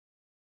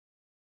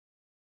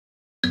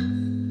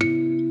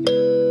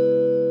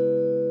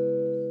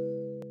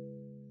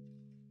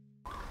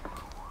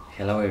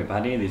Hello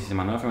everybody, this is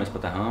Manuel from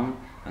Spota Home,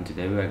 and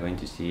today we are going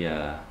to see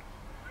a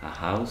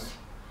house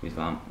with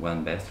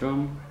one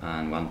bathroom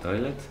and one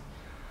toilet,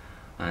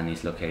 and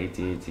it's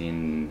located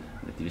in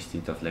the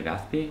district of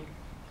Legazpi,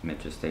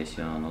 metro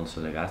station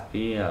also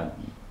Legazpi,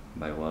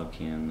 by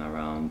walking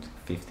around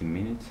 15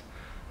 minutes,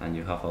 and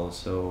you have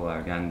also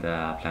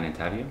Arganda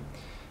Planetarium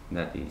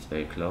that is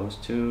very close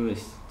to,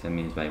 it's 10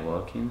 minutes by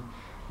walking.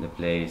 The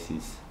place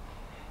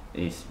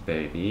is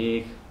very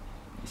big,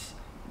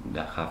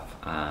 that have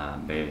a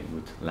very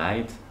good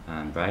light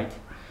and bright,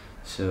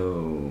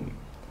 so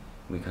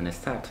we can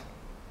start.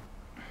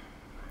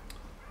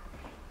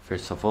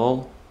 First of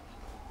all,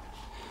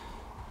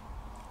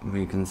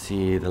 we can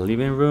see the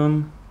living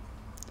room.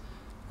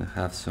 We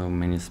have so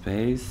many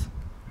space.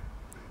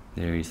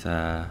 There is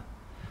a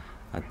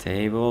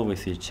table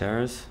with 3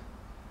 chairs,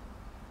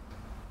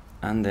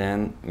 and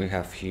then we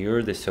have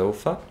here the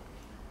sofa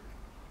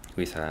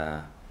with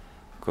a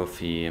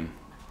coffee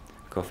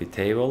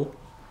table.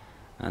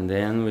 And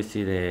then we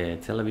see the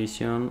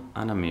television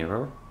and a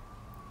mirror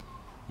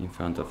in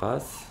front of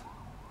us.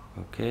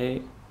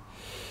 Okay.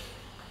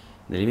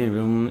 The living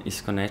room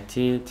is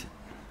connected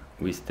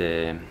with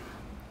the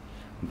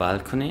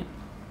balcony.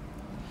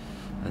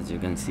 As you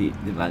can see,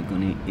 the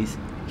balcony is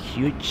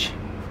huge.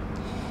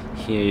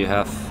 Here you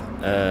have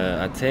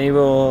a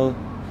table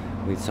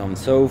with some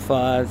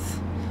sofas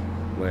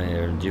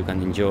where you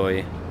can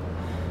enjoy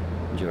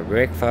your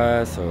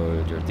breakfast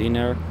or your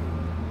dinner.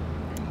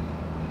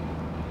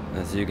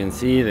 As you can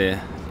see,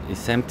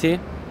 it's empty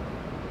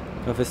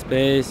of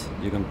space.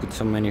 You can put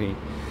so many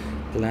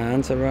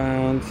plants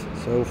around,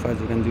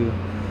 sofas, you can do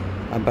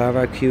a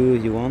barbecue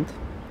if you want.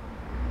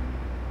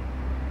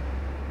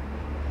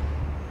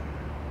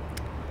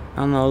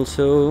 And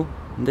also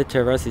the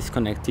terrace is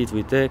connected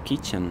with the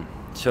kitchen.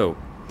 So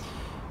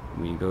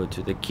we go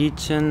to the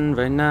kitchen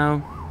right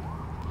now.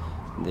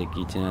 The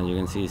kitchen, as you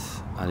can see,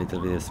 is a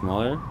little bit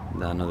smaller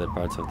than other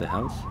parts of the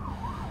house,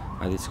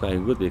 but it's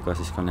quite good because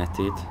it's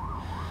connected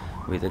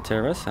with the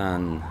terrace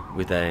and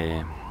with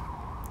the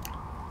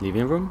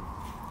living room.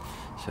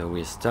 So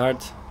we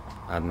start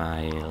at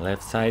my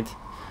left side.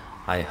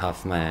 I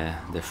have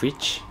the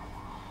fridge.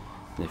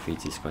 The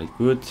fridge is quite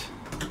good.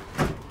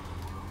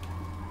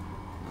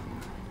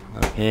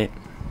 Okay,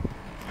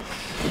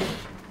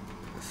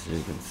 as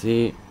you can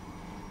see.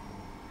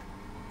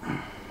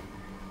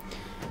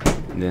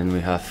 Then we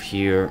have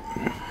here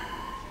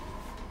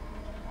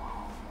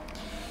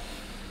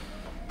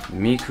the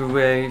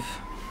microwave,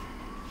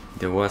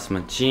 the wash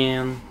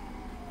machine.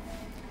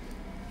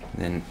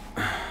 Then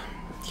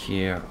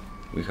here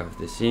we have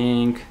the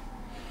sink,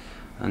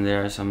 and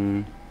there are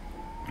some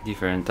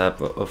different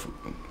type of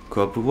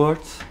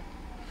cupboards.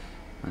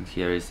 And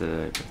here is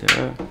there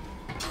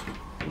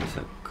is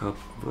a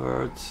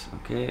cupboard.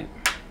 Okay,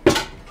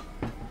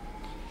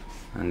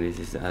 and this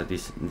is the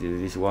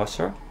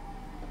dishwasher.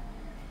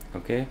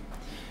 Okay,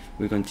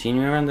 we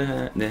continue around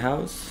the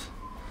house,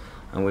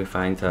 and we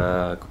find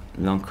a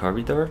long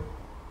corridor.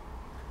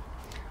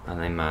 And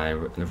on my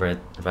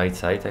right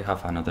side I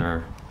have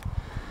another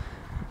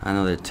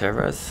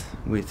terrace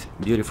with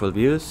beautiful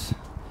views.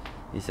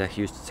 It's a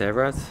huge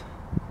terrace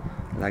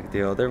like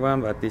the other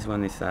one, but this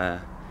one is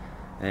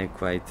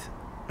quite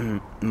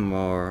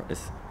more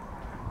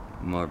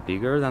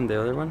bigger than the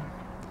other one.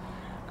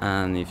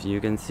 And if you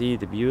can see,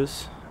 the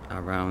views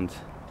around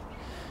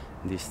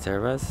this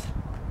terrace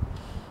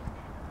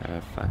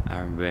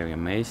are very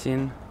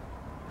amazing.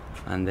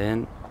 And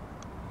then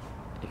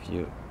if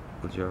you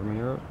put your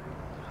mirror,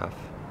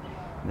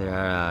 there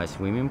are a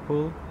swimming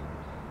pool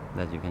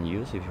that you can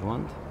use if you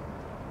want.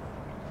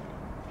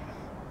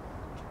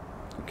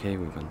 Okay,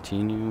 we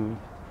continue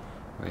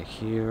right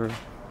here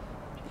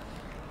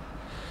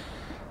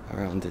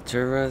around the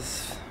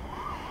terrace,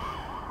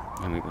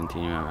 and we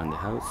continue around the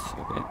house.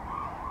 Okay,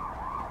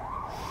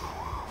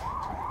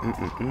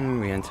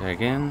 we enter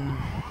again.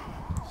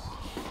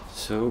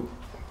 So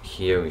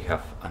here we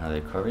have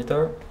another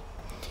corridor.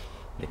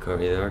 The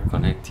corridor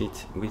connected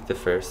with the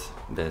first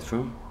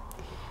bedroom.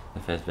 The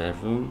first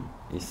bedroom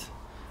is,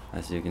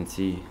 as you can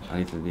see, a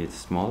little bit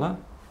smaller.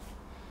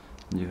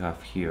 You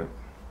have here,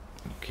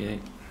 okay,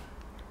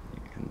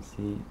 you can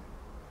see,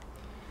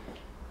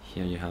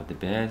 here you have the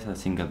bed, a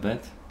single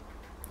bed.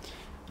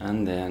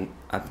 And then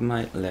at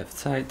my left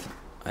side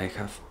I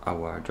have a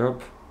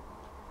wardrobe,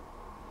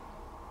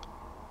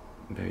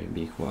 very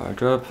big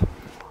wardrobe.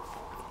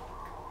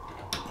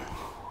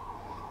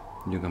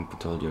 You can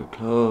put all your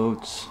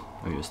clothes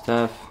or your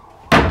stuff.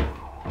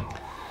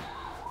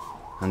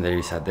 And there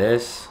is a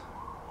desk.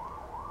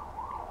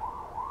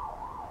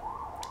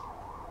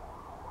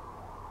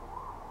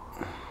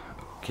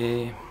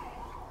 Okay,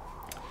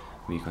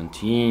 we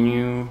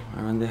continue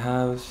around the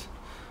house,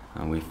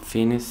 and we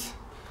finish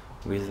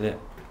with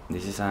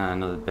this is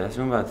another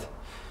bedroom, but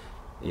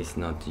it's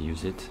not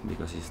used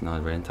because it's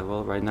not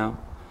rentable right now.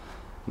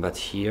 But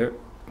here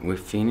we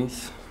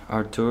finish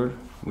our tour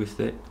with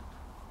the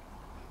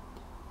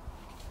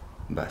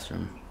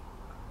bathroom.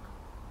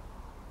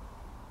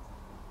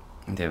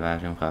 The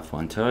bathroom have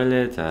one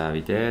toilet, a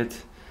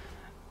bidet,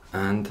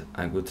 and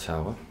a good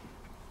shower.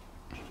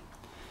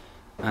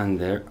 And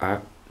there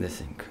are the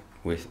sink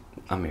with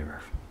a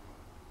mirror.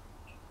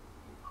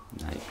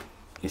 Like,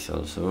 it's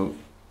also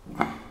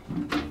a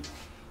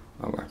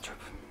wardrobe.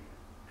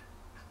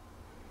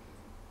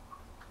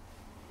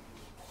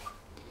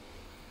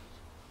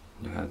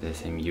 You have the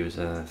same use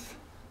as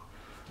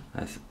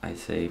I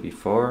say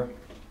before.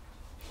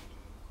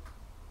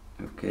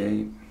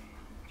 Okay.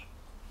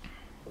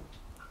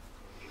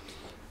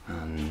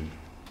 And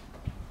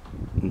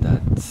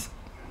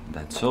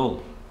that's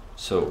all.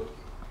 So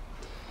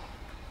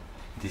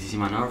this is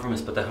Imanol from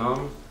Spot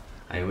Home.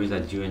 I wish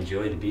that you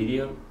enjoyed the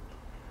video,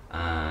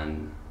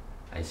 and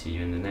I see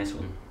you in the next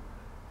one.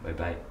 Bye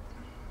bye.